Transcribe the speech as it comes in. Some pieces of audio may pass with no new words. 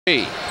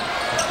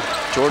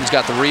Jordan's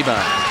got the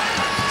rebound.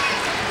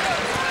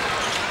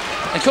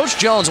 And Coach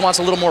Jones wants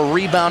a little more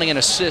rebounding and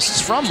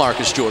assists from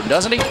Marcus Jordan,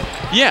 doesn't he?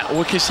 Yeah,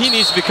 well, because he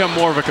needs to become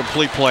more of a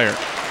complete player.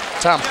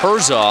 Tom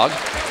Herzog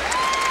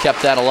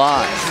kept that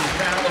alive.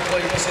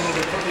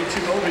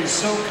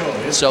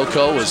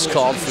 Soko was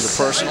called for the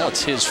personal.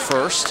 It's his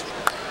first.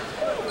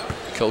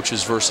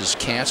 Coaches versus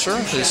cancer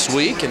this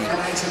week, and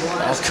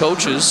all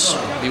coaches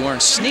will be wearing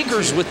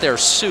sneakers with their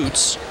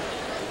suits.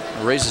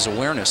 It raises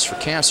awareness for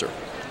cancer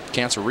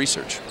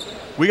research.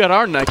 We got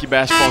our Nike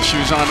basketball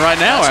shoes on right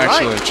now. That's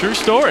actually. Right. True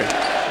story.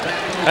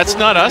 That's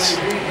not us,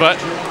 but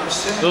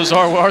those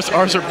are ours.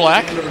 Ours are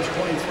black.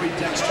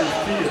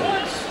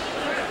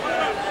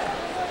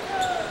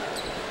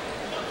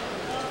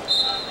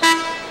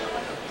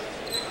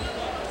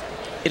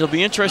 It'll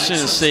be interesting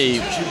to see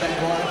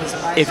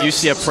if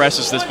UCF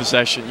presses this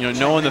possession. You know,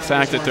 knowing the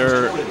fact that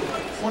they're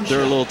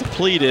a little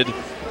depleted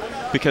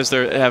because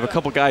they have a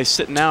couple guys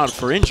sitting out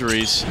for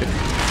injuries.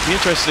 It'll be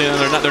interesting.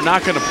 They're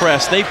not going to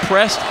press. They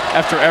pressed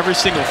after every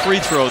single free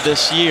throw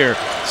this year.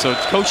 So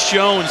Coach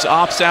Jones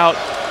opts out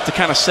to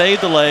kind of save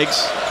the legs,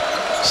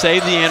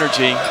 save the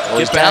energy,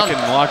 get back and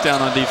lock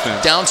down on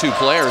defense. Down two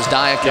players,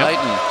 Diakite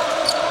and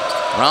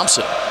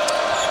Romson.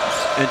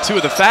 And two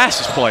of the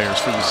fastest players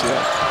for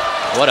UCF.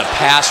 What a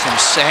pass from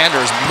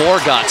Sanders. Moore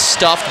got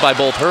stuffed by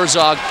both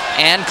Herzog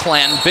and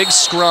Clanton. Big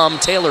scrum,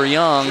 Taylor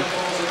Young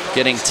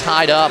getting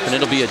tied up, and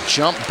it'll be a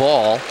jump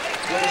ball.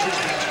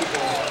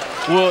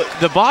 Well,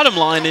 the bottom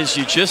line is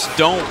you just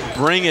don't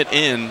bring it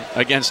in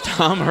against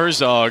Tom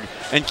Herzog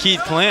and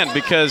Keith Clanton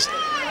because,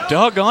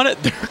 doggone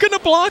it, they're going to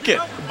block it.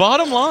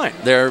 Bottom line.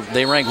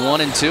 They rank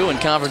 1 and 2 in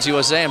Conference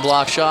USA in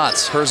block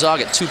shots.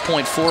 Herzog at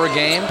 2.4 a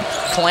game,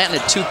 Clanton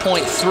at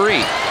 2.3.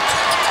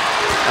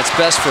 That's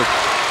best for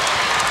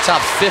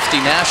top 50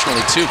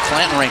 nationally, too.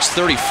 Clanton ranks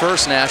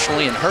 31st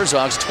nationally, and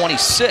Herzog's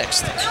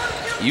 26th.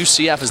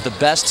 UCF is the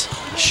best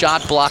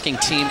shot blocking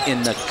team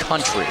in the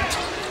country.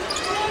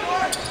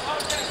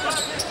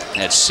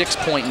 And at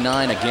 6.9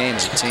 a game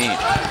as a team.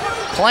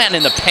 Clanton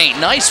in the paint.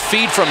 Nice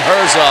feed from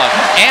Herzog,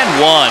 and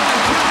one.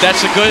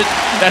 That's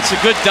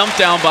a good dump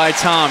down by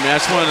Tom.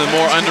 That's one of the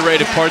more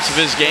underrated parts of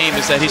his game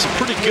is that he's a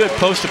pretty good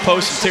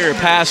post-to-post interior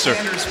passer.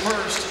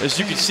 As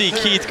you can see,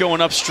 Keith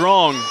going up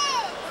strong.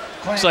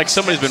 Looks like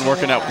somebody's been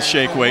working out with the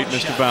shake weight,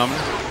 Mr. Bauman.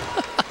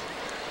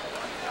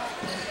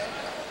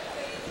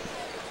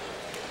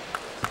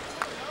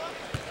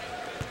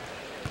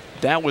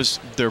 That was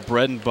their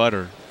bread and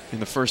butter in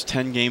the first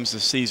 10 games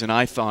this season,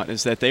 I thought,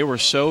 is that they were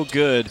so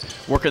good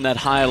working that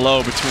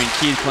high-low between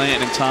Keith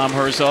Clanton and Tom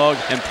Herzog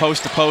and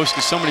post-to-post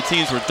because so many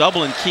teams were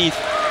doubling Keith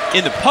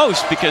in the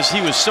post because he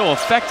was so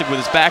effective with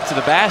his back to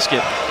the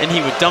basket and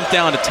he would dump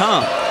down to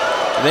Tom.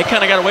 And they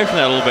kind of got away from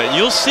that a little bit.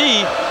 You'll see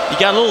you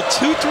got a little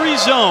 2-3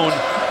 zone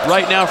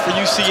right now for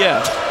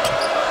UCF.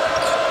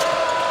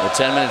 Well,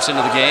 10 minutes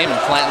into the game, and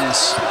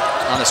Clanton's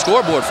on the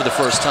scoreboard for the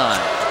first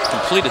time.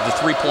 Completed the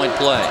three-point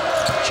play.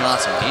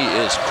 Johnson, he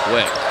is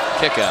quick.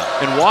 Kick out.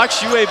 And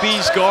watch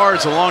UAB's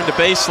guards along the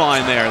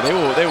baseline there.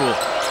 They will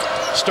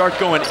start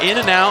going in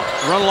and out,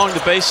 run along the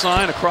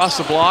baseline, across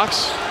the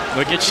blocks.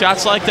 They'll get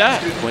shots like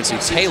that. Quincy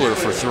Taylor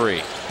for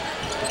 3.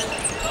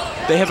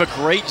 They have a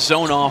great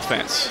zone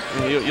offense.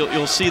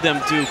 You'll see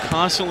them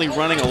constantly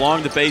running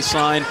along the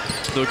baseline.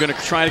 They're going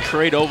to try to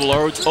create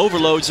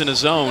overloads in a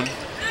zone.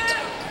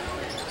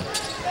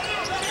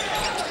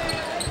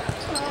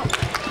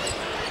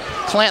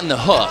 Clanton the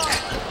hook.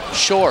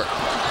 Short.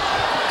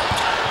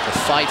 The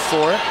fight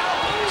for it.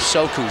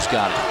 Soku's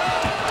got it.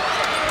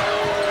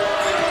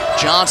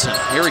 Johnson,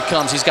 here he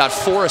comes. He's got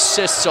 4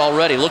 assists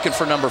already. Looking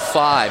for number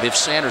 5 if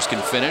Sanders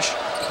can finish.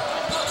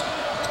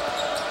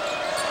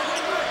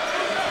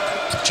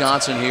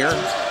 Johnson here,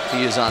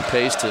 he is on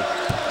pace to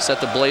set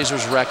the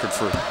Blazers record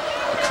for the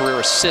career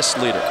assist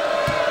leader.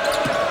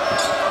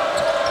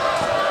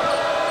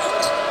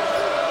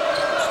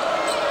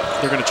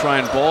 They're going to try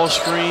and ball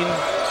screen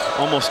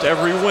almost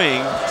every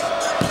wing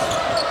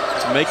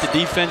to make the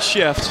defense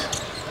shift.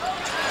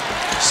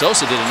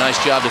 Sosa did a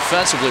nice job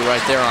defensively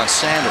right there on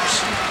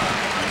Sanders.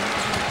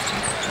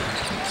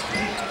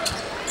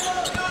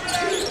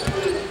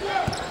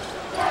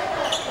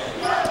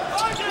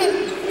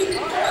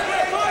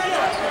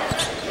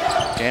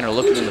 Gainer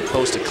looking in the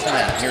post to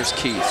Clanton. Here's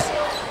Keith.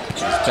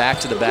 He's back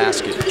to the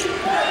basket.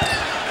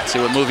 Let's see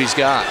what move he's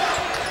got.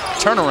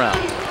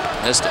 Turnaround.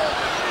 Missed it.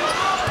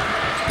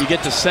 You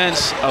get the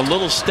sense a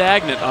little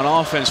stagnant on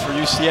offense for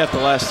UCF the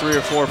last 3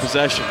 or 4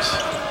 possessions.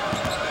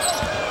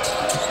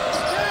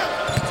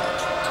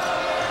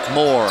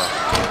 Moore.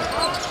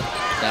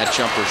 That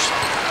jumper's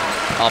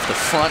off the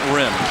front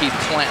rim. Keith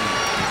Clanton.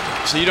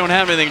 So you don't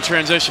have anything in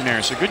transition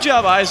here. So good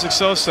job, Isaac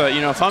Sosa.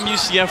 You know, if I'm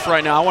UCF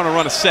right now, I want to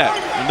run a set.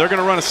 And they're going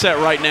to run a set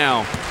right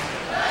now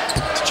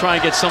to try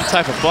and get some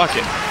type of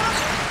bucket.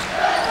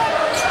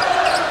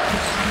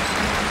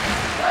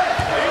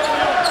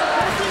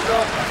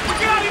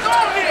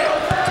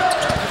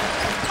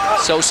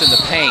 Sosa in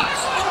the paint.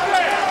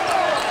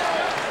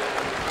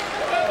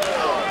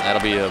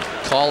 That'll be a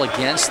call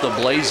against the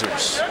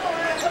Blazers.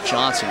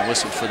 Johnson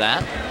whistled for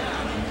that.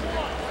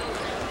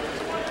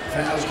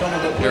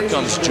 Here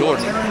comes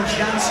Jordan.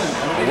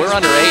 We're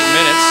under 8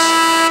 minutes.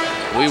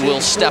 We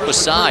will step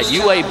aside.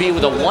 UAB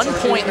with a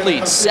 1-point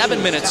lead,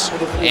 7 minutes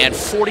and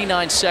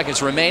 49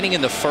 seconds remaining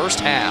in the first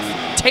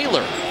half.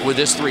 Taylor with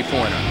this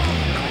three-pointer.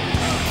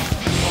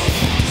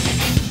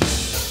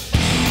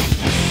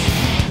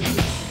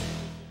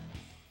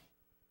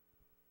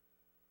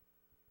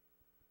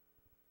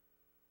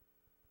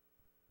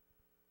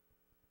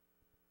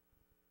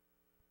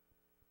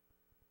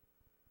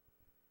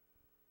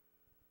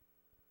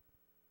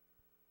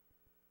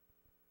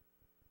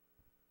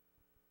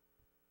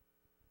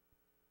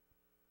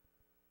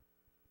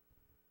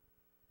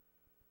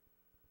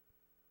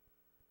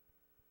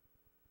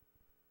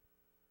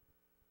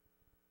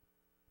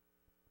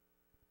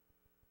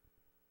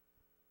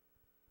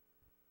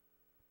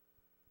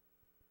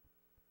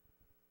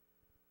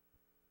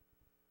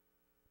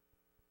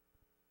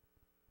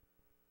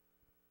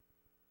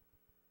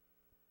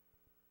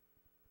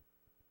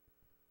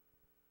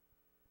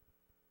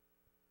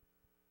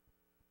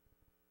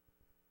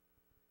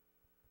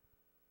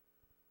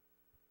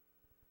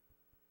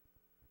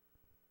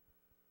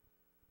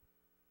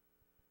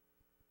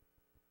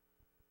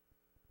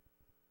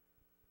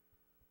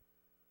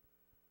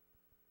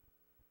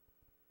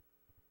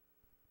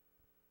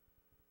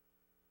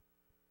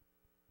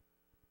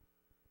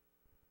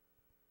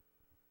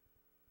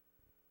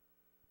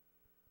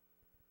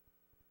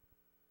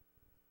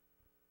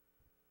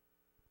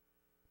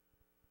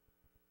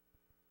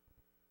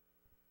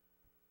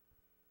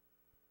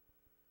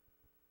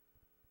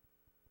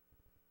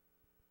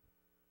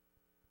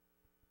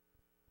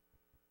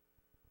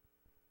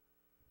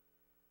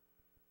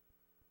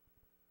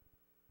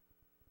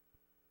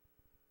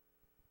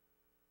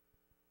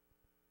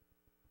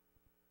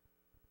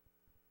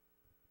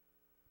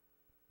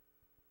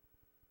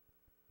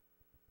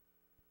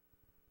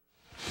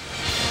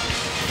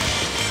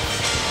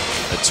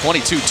 A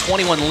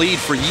 22-21 lead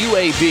for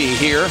UAB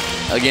here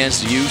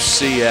against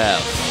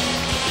UCF.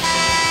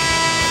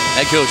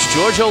 Head coach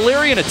George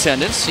O'Leary in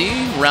attendance. He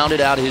rounded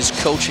out his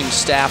coaching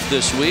staff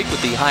this week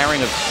with the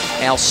hiring of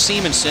Al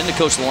Seamanson to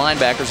coach the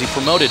linebackers. He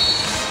promoted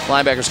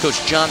linebackers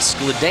coach John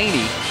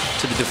Skladany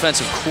to the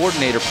defensive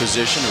coordinator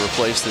position to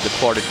replace the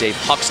departed Dave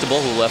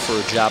Huxtable, who left for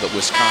a job at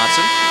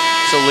Wisconsin.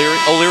 So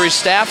O'Leary's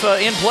staff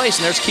in place,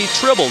 and there's Keith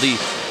Tribble, the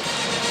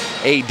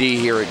AD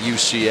here at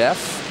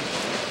UCF.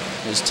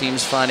 His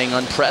team's finding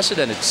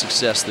unprecedented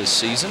success this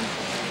season.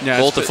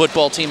 Yeah, both the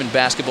football team and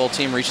basketball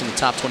team reaching the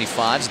top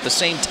 25s at the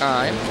same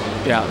time.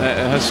 Yeah,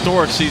 a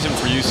historic season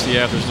for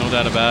UCF, there's no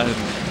doubt about it.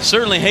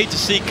 Certainly hate to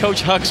see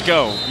Coach Hux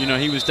go. You know,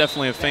 he was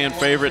definitely a fan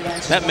favorite.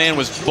 That man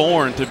was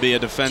born to be a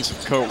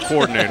defensive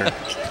coordinator.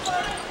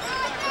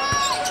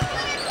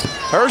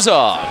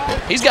 Herzog,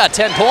 he's got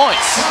 10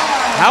 points.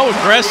 How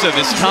aggressive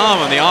is Tom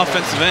on the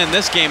offensive end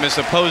this game as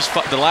opposed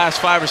to the last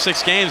 5 or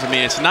 6 games? I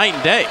mean, it's night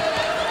and day.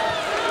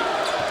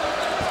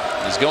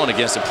 He's going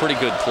against a pretty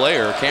good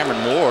player,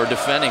 Cameron Moore,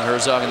 defending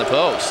Herzog in the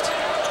post.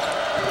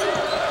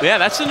 Yeah,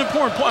 that's an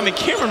important point. I mean,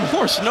 Cameron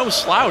Moore's no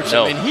slouch.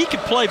 No. I mean, he could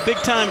play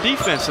big-time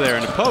defense there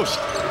in the post.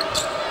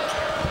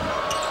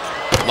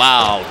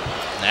 Wow,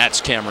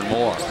 that's Cameron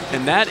Moore.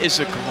 And that is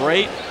a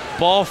great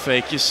ball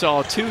fake. You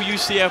saw 2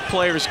 UCF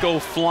players go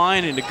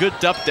flying in a good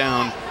dump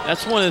down.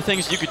 That's one of the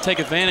things you could take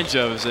advantage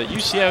of, is that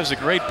UCF is a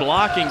great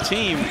blocking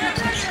team,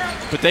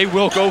 but they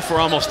will go for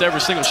almost every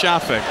single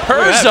shot fake.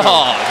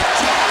 Herzog.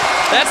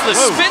 That's the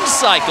spin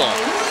cycle.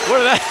 Where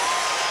did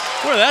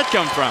that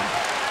come from?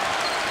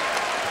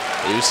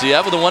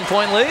 UCF with a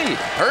 1-point lead.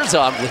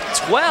 Herzog with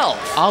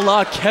 12. A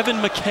la Kevin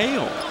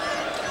McHale.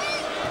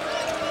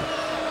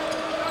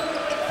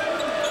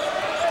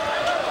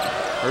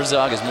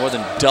 Herzog has more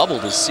than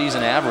doubled his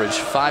season average,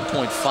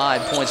 5.5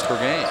 points per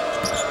game.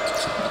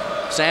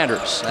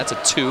 Sanders, that's a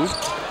 2.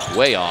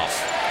 Way off.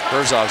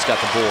 Herzog's got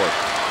the board.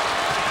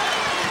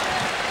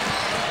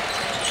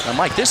 Now,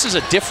 Mike, this is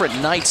a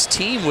different Knights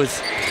team with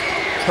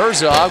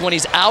Herzog when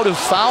he's out of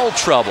foul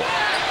trouble.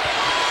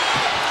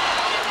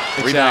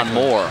 Exactly. Rebound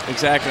Moore.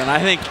 Exactly, and I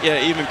think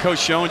even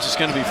Coach Jones is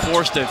going to be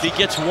forced to, if he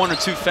gets 1 or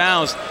 2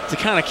 fouls, to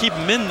kind of keep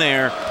him in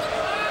there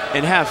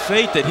and have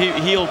faith that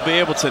he'll be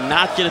able to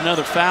not get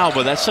another foul,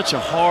 but that's such a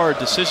hard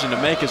decision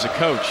to make as a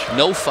coach.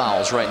 No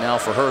fouls right now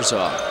for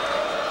Herzog.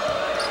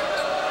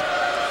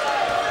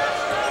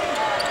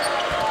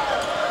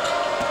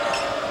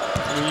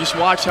 I mean, you just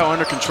watch how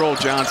under control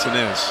Johnson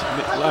is.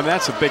 I mean,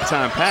 that's a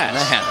big-time pass.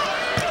 Man.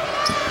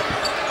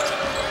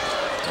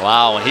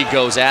 Wow, and he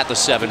goes at the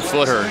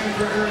 7-footer,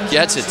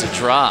 gets it to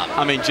drop.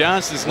 I mean,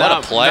 Johnson's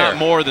not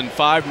more than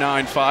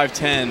 5'9",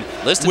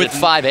 5'10". Listed at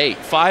 5'8".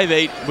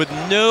 5'8", with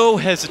no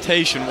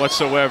hesitation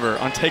whatsoever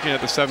on taking at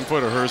the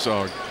 7-footer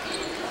Herzog.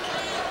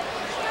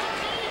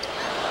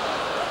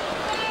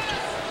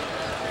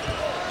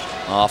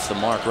 Off the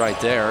mark right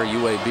there,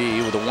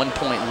 UAB with a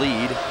 1-point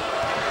lead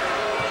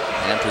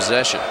and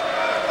possession.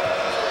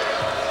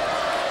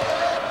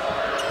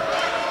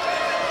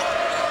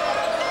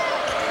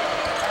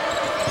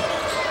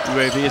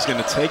 UAB is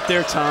going to take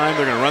their time.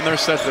 They're going to run their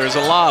set. There's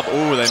a lob.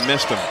 Ooh, they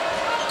missed him.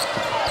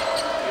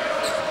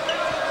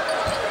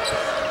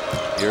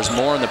 Here's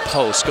Moore in the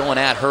post, going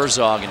at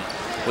Herzog, and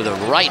with a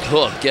right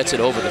hook, gets it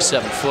over the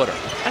 7-footer.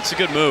 That's a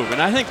good move.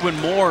 And I think when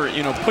Moore,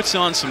 puts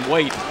on some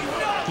weight,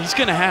 he's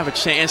going to have a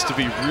chance to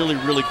be really,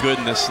 really good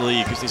in this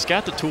league because he's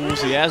got the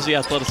tools, he has the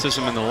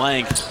athleticism and the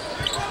length.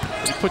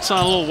 If he puts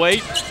on a little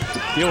weight,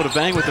 be able to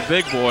bang with the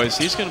big boys,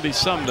 he's going to be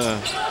something to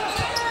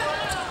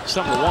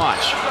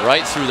watch.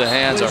 Right through the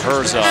hands of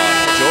Herzog.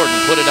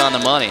 Jordan put it on the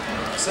money.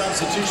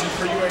 Substitution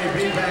for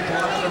UAB, back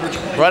line number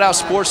 20. Bright House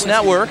Sports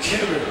Network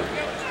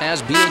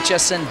has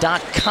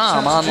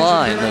BHSN.com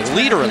online, the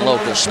leader in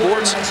local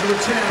sports.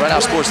 Bright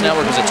House Sports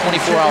Network is a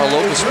 24-hour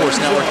local sports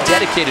network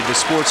dedicated to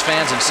sports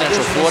fans in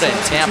Central Florida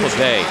and Tampa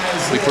Bay.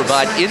 We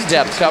provide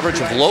in-depth coverage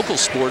of local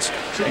sports,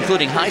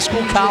 including high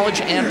school,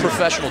 college, and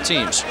professional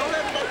teams.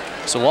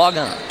 So log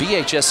on,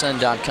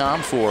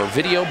 BHSN.com for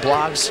video,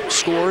 blogs,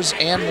 scores,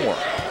 and more.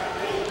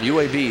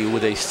 UAB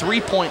with a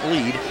 3-point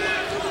lead.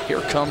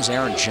 Here comes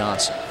Aaron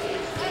Johnson.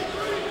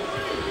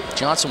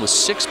 Johnson with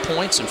 6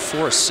 points and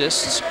 4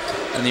 assists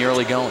in the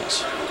early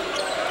goings.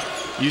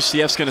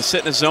 UCF's going to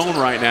sit in a zone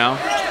right now.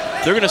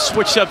 They're going to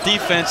switch up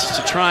defenses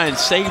to try and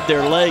save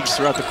their legs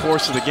throughout the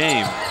course of the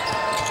game.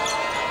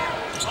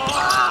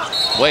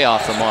 Way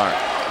off the mark.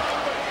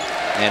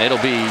 And it'll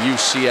be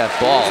UCF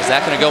ball. Is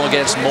that going to go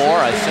against Moore?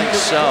 I think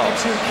so.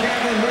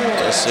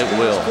 Yes, it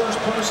will.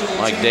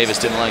 Mike Davis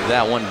didn't like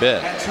that one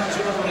bit. That turns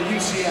it over to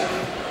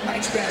UCF.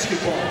 Knights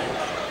basketball.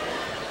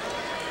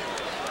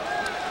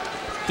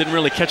 Didn't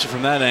really catch it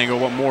from that angle,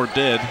 what Moore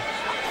did.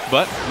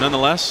 But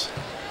nonetheless,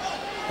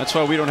 that's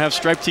why we don't have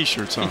striped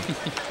t-shirts on.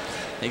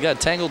 He got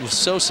tangled with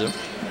Sosa.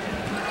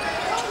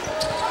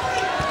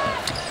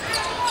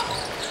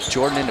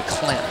 Jordan into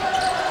Clant.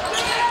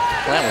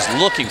 Clant was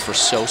looking for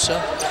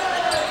Sosa.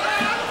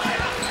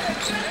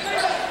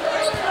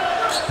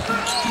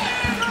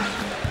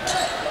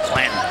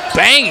 Clant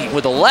banging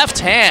with the left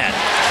hand,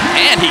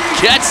 and he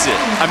gets it.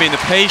 I mean, the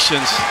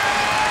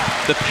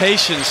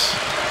patience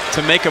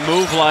to make a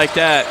move like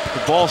that.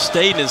 The ball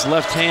stayed in his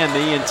left hand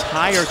the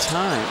entire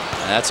time.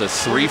 That's a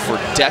 3 for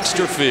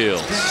Dexter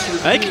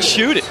Fields. They can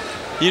shoot it.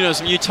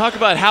 You talk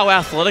about how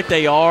athletic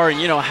they are and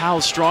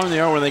how strong they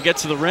are when they get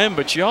to the rim,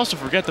 but you also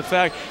forget the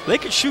fact they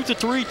can shoot the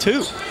 3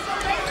 too.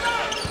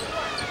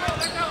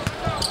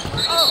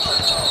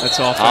 That's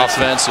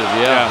offensive.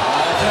 Yeah.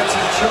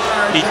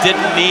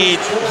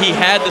 He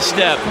had the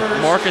step.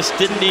 Marcus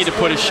didn't need to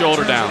put his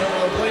shoulder down.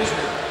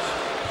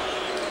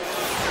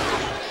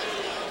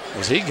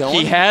 Was he going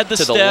he had the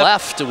to step, the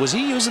left? Was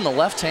he using the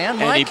left hand,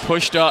 Mike? And he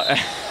pushed up.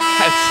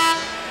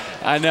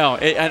 I know.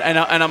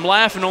 And I'm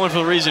laughing only for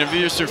the reason, if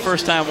it's your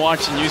first time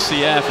watching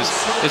UCF,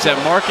 is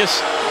that Marcus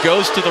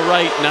goes to the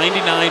right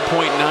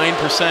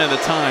 99.9% of the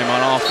time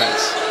on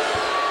offense.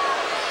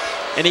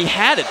 And he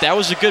had it. That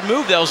was a good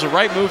move. That was the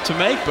right move to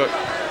make. But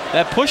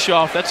that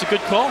push-off, that's a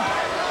good call.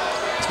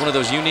 It's one of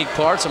those unique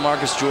parts of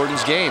Marcus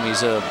Jordan's game.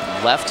 He's a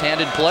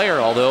left-handed player,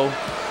 although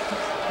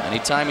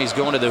anytime he's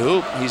going to the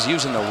hoop, he's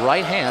using the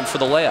right hand for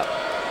the layup.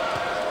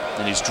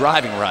 And he's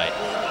driving right.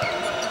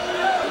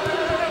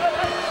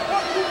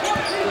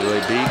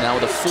 UAB now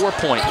with a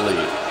 4-point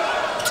lead.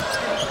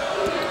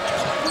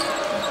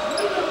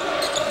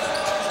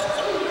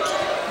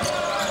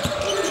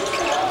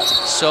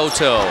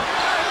 Soto.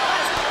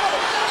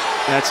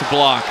 That's a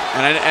block.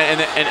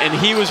 And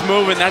he was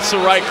moving. That's the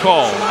right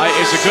call.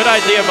 It's a good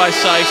idea by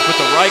Sykes, but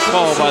the right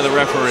call by the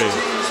referee.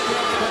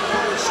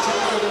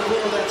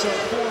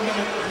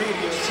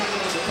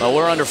 Well,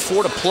 we're under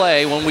 4 to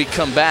play. When we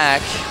come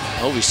back,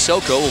 Ovi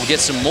Soko will get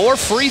some more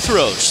free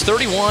throws.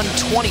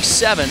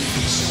 31-27,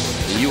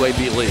 the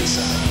UAB lead.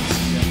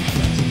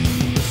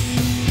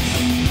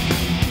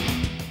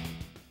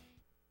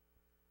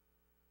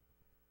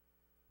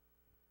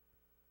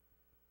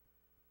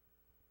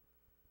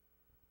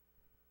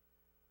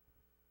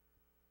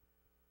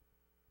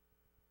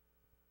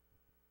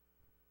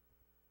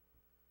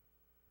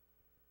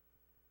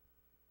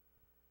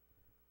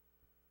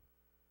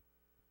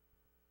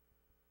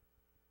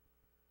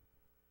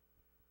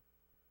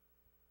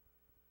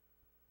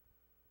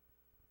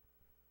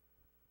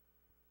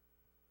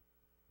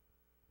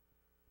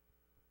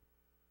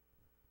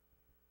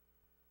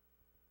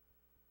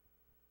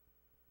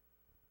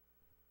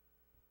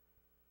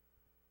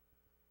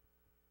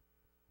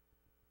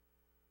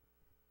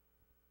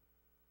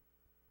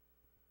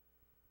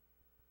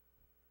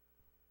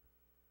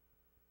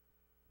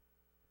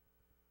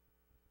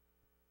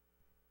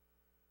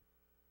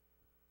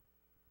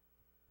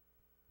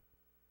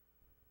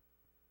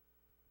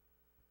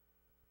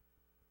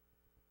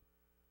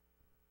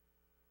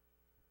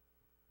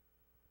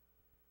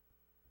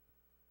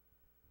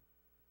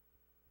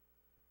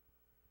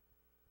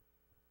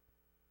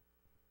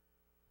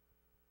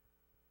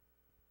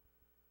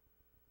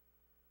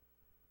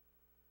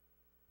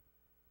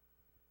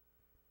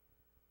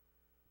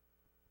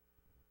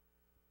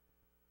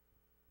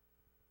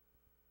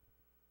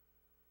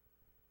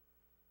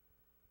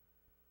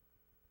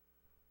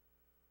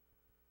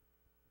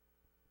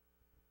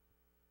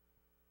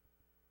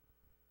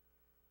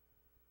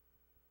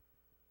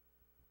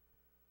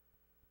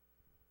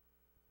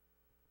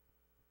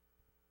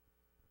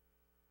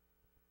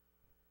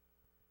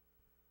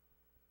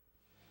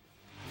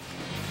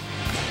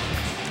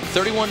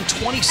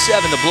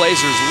 31-27, the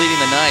Blazers leading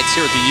the Knights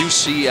here at the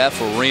UCF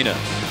Arena.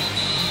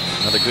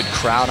 Another good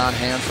crowd on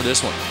hand for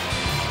this one.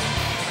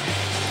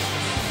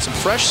 Some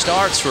fresh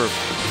starts for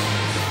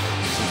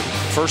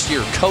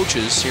first-year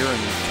coaches here in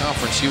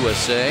Conference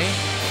USA.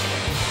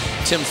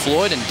 Tim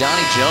Floyd and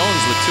Donnie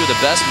Jones with two of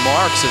the best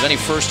marks of any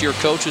first-year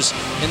coaches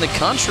in the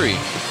country.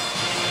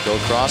 Go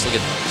across, look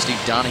at Steve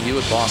Donahue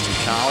at Boston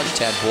College,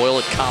 Tad Boyle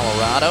at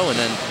Colorado, and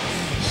then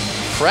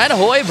Fred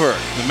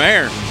Hoiberg. The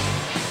mayor.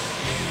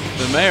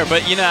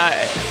 But, you know,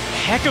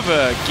 heck of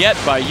a get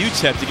by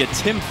UTEP to get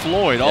Tim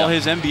Floyd, all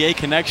his NBA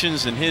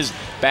connections and his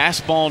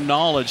basketball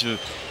knowledge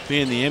of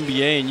being the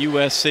NBA and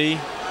USC.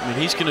 I mean,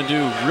 he's going to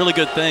do really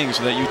good things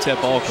with that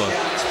UTEP ball club.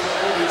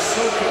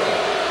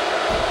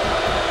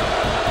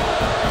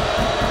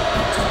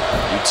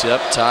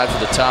 UTEP tied for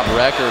the top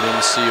record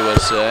in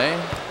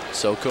CUSA.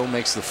 Soko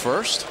makes the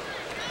first.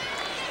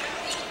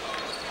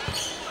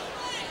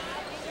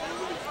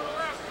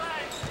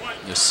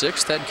 The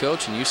sixth head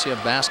coach in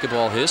UCF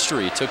basketball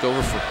history. He took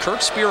over for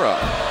Kirk Spiro.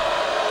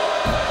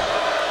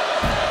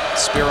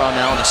 Spiro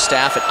now on the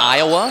staff at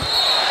Iowa.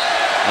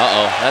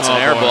 That's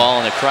an air ball,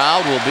 and the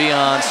crowd will be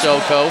on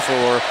Soko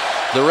for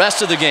the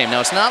rest of the game.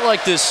 Now, it's not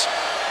like this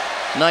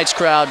Knights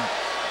crowd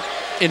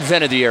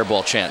invented the air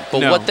ball chant,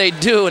 but what they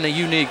do in a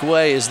unique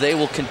way is they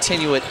will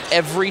continue it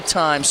every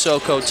time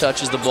Soko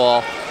touches the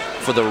ball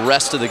for the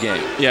rest of the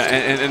game. Yeah,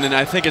 and then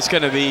I think it's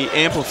going to be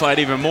amplified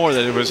even more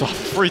that it was off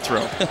free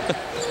throw.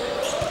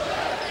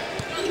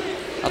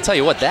 I'll tell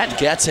you what, that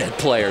gets at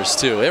players,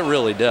 too. It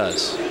really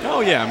does. Oh,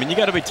 yeah. I mean, you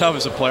got to be tough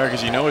as a player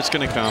because you know it's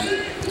going to come.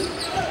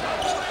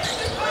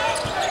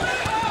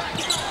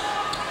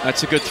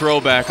 That's a good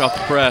throwback off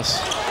the press.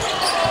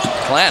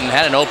 Clanton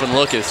had an open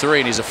look at three,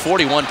 and he's a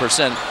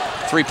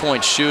 41%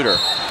 three-point shooter.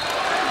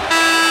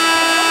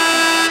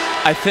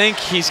 I think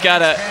he's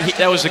got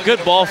that was a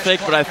good ball fake,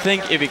 but I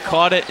think if he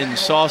caught it and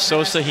saw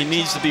Sosa, he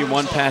needs to be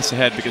one pass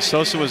ahead because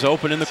Sosa was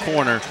open in the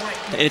corner.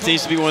 And it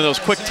needs to be one of those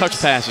quick touch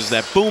passes,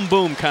 that boom,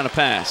 boom kind of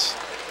pass.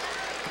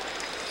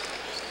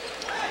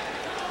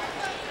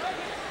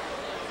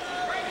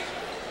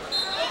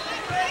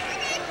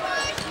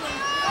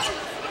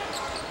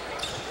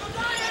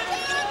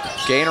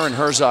 Gaynor and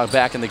Herzog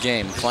back in the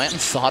game. Clanton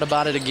thought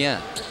about it again.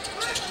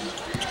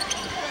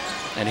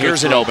 And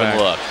here's an open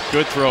look.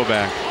 Good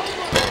throwback.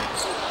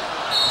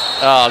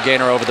 Oh,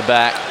 Gaynor over the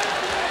back.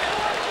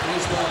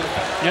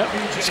 Yep,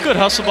 it's good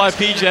hustle by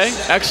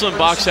PJ. Excellent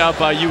box out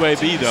by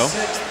UAB, though.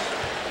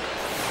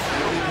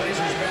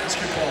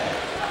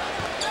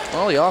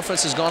 Well, the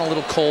offense has gone a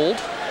little cold.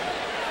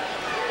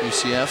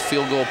 UCF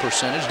field goal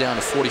percentage down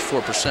to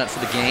 44% for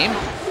the game.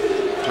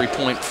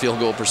 Three-point field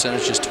goal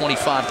percentage just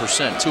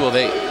 25%, 2 of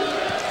 8.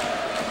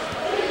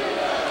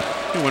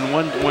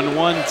 When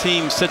one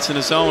team sits in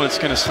his own, it's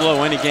going to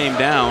slow any game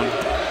down.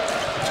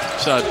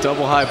 Saw a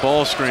double high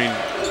ball screen.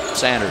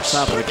 Sanders.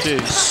 Top of the key.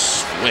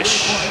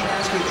 Swish.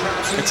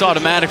 It's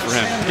automatic for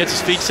him. Gets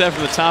his feet set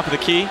from the top of the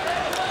key.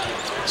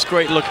 It's a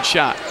great looking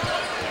shot.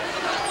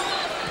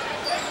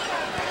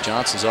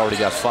 Johnson's already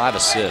got 5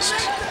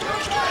 assists.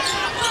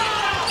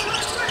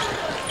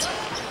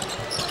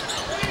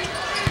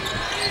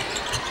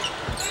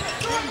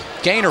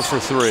 Gaynor for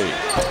 3.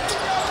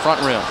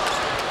 Front rim.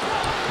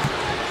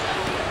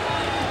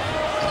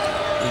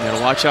 You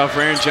gotta watch out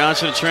for Aaron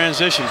Johnson in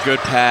transition. Good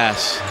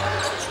pass.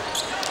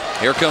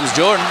 Here comes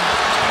Jordan.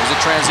 There's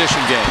a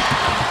transition game.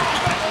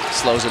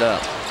 Slows it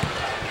up.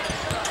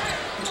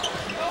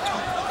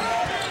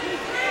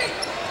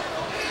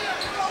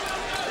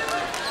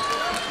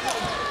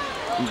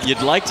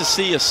 You'd like to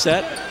see a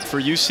set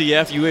for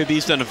UCF.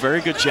 UAB's done a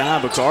very good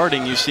job of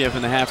guarding UCF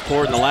in the half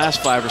court in the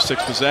last 5 or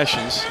 6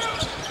 possessions.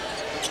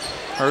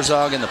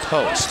 Herzog in the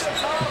post.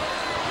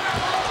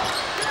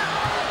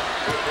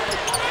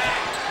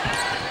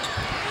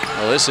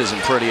 Well, this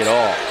isn't pretty at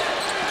all.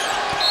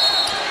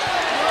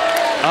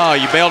 Oh,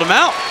 you bailed him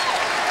out.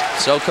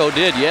 Soko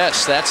did,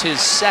 yes. That's his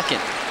second.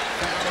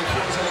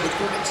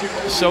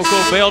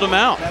 Soko bailed him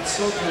out.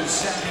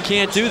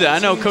 Can't do that. I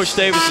know Coach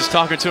Davis is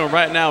talking to him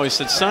right now. He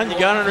said, son, you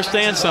got to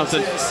understand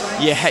something.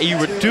 You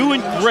were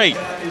doing great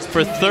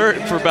for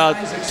about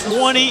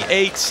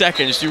 28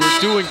 seconds. You were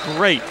doing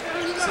great.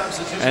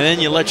 And then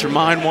you let your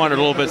mind wander a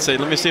little bit and say,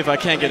 let me see if I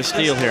can't get a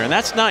steal here. And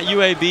that's not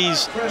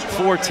UAB's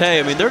forte.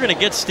 I mean, they're going to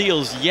get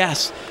steals,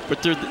 yes,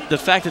 but the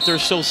fact that they're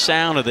so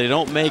sound that they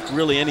don't make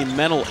really any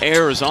mental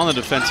errors on the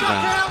defensive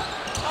end.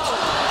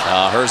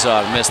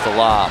 Herzog missed the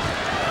lob.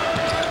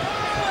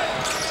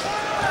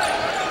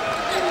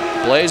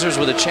 Blazers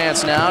with a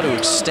chance now to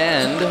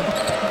extend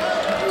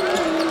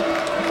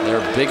their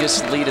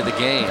biggest lead of the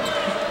game.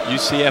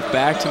 UCF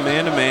back to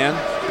man-to-man.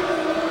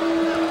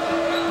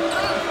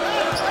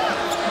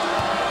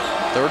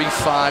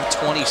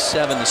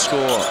 35-27 the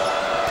score.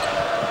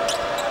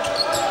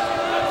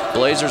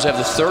 Blazers have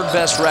the 3rd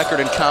best record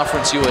in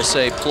Conference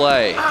USA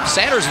play.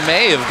 Sanders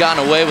may have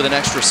gotten away with an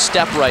extra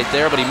step right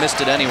there, but he missed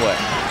it anyway.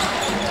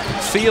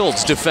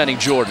 Fields defending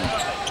Jordan.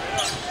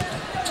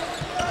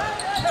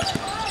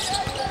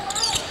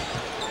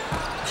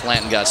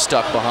 Clanton got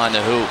stuck behind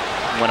the hoop.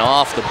 went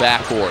off the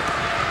backboard.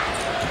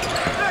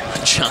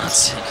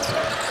 Johnson.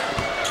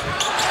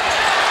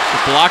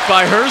 Blocked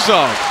by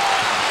Herzog.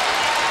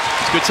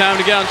 It's a good time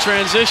to get on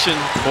transition.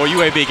 Boy,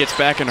 UAB gets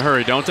back in a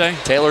hurry, don't they?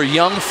 Taylor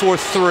Young for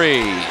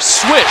three.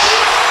 Swish.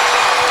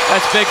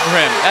 That's big for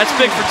him. That's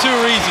big for two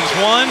reasons.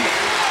 One,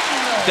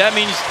 that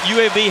means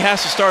UAB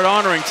has to start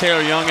honoring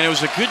Taylor Young, and it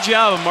was a good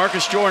job of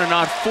Marcus Jordan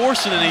not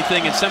forcing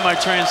anything in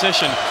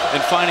semi-transition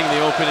and finding the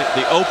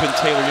open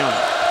Taylor Young.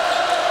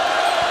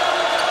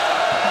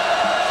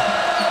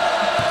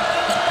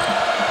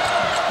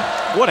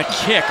 What a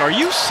kick. Are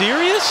you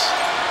serious?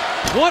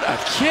 What a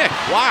kick.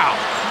 Wow.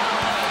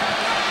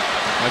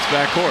 That's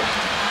backcourt.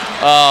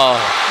 Oh,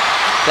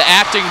 the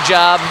acting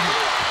job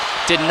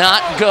did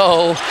not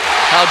go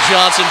how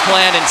Johnson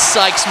planned, and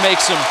Sykes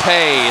makes him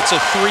pay. It's a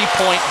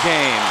three-point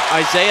game.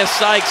 Isaiah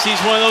Sykes, he's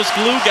one of those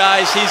glue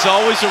guys. He's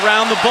always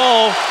around the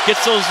ball,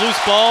 gets those loose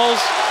balls,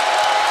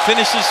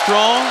 finishes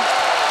strong.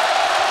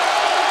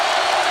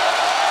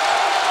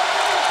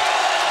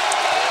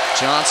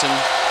 Johnson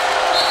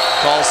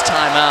calls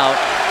timeout.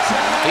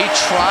 He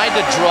tried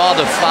to draw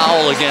the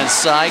foul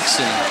against Sykes,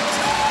 and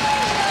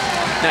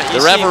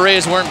the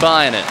referees weren't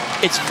buying it.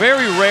 It's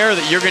very rare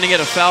that you're going to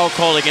get a foul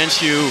called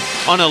against you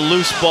on a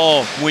loose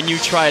ball when you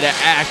try to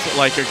act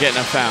like you're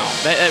getting a foul.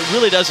 That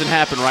really doesn't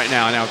happen right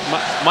now. Now,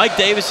 Mike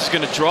Davis is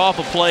going to draw up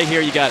a play here.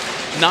 You got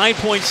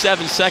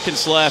 9.7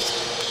 seconds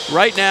left.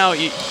 Right now,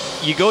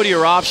 you go to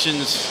your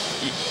options.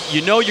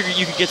 You know you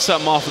can get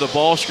something off of the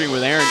ball screen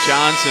with Aaron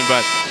Johnson,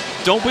 but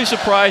don't be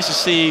surprised to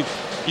see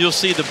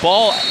the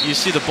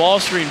ball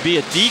screen be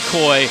a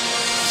decoy,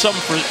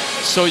 something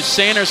so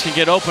Sanders can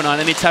get open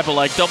on any type of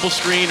like double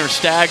screen or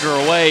stagger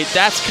away.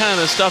 That's kind of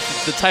the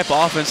stuff, the type of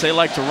offense they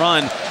like to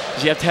run,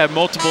 is you have to have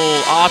multiple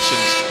options.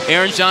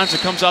 Aaron Johnson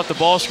comes off the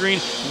ball screen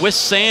with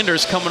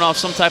Sanders coming off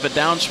some type of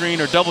down screen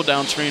or double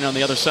down screen on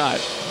the other side.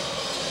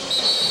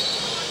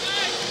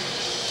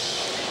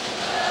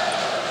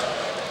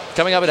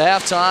 Coming up at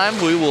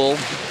halftime, we will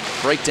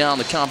break down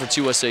the Conference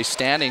USA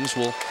standings.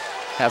 We'll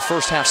have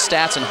first half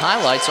stats and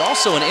highlights.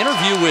 Also an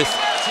interview with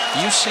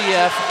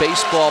UCF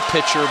baseball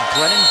pitcher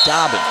Brennan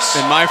Dobbins.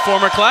 And my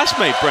former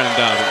classmate, Brennan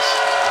Dobbins.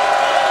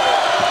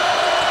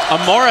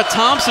 Amara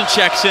Thompson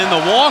checks in, the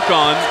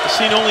walk-on.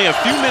 Seen only a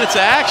few minutes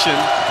of action.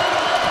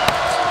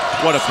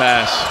 What a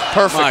pass.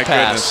 Perfect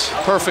pass.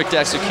 Goodness. Perfect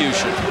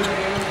execution.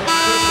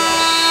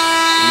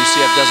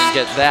 UCF doesn't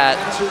get that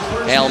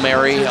Hail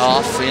Mary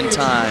off in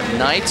time.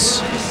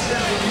 Knights,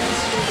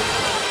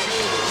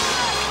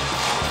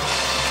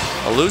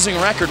 a losing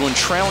record when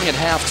trailing at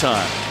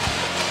halftime.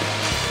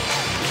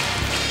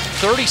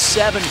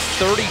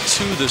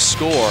 37-32 the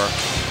score.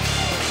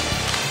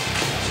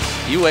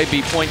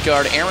 UAB point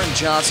guard Aaron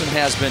Johnson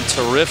has been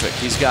terrific.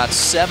 He's got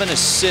 7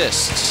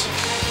 assists.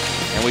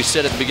 And we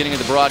said at the beginning of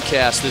the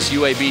broadcast, this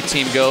UAB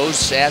team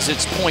goes as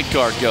its point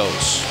guard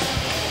goes.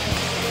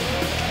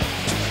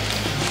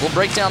 We'll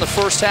break down the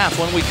first half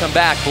when we come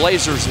back.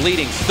 Blazers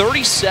leading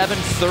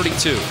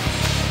 37-32.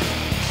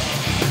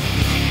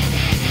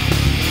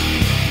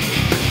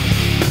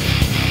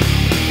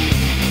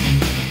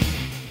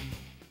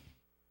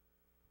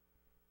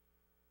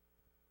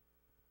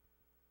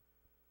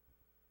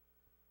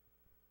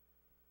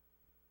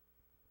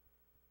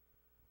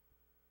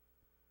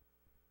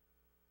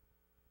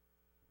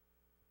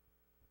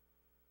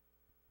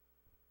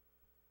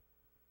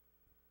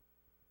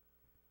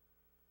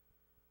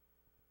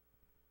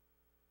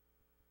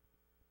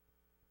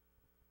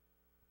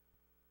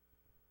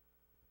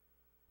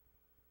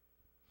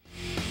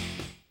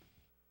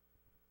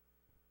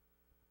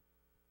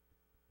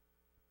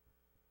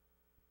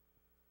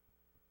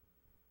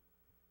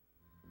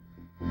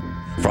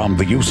 From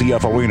the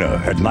UCF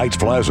Arena at Knights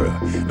Plaza,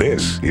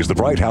 this is the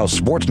Bright House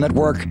Sports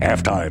Network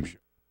Halftime Show.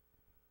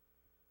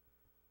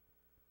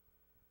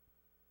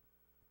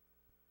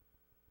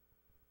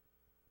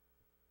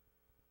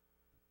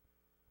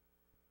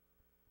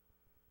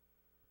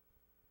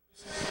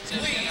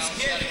 Please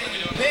give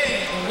a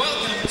big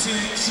welcome to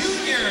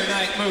Junior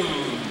Night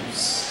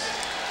Moves.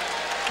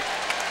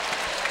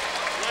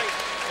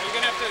 You're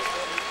gonna have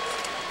to.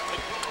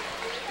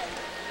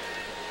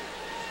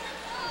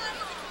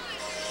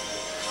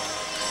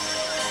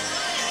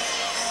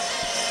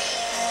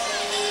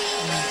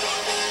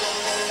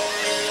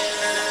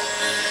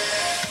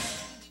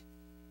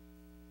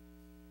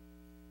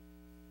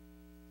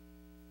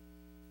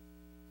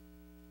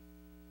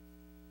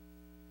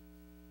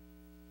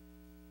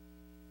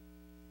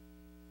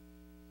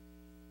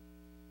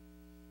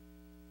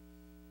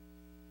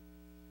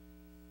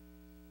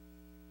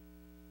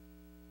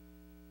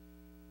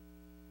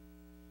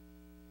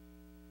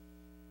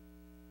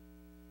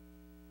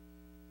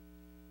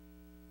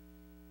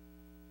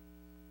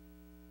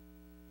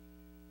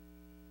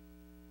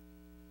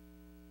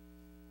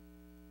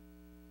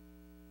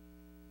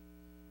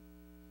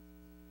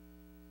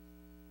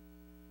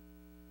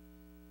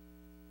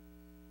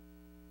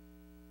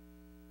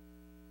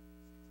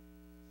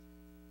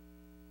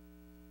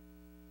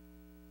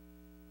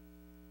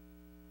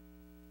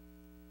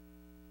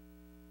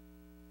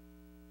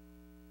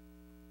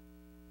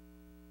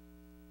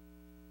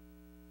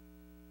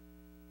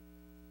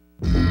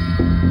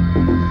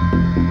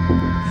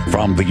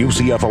 From the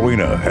UCF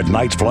Arena at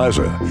Knights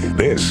Plaza,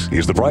 this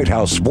is the Bright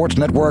House Sports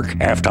Network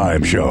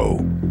Halftime Show.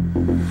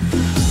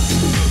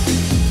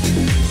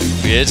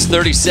 It's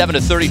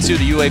 37-32,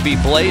 the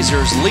UAB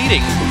Blazers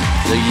leading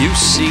the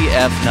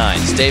UCF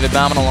Knights. David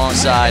Bauman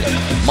alongside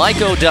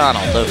Mike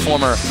O'Donnell, the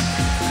former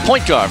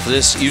point guard for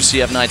this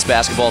UCF Knights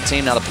basketball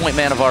team, now the point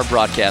man of our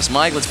broadcast.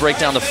 Mike, let's break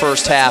down the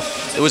first half.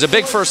 It was a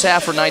big first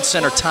half for Knights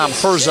center Tom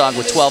Herzog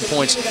with 12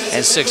 points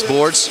and 6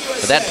 boards.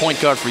 But that point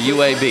guard for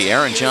UAB,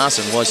 Aaron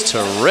Johnson, was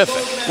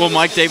terrific. Well,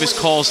 Mike Davis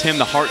calls him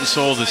the heart and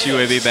soul of this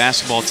UAB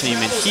basketball team,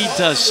 and he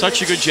does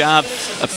such a good job of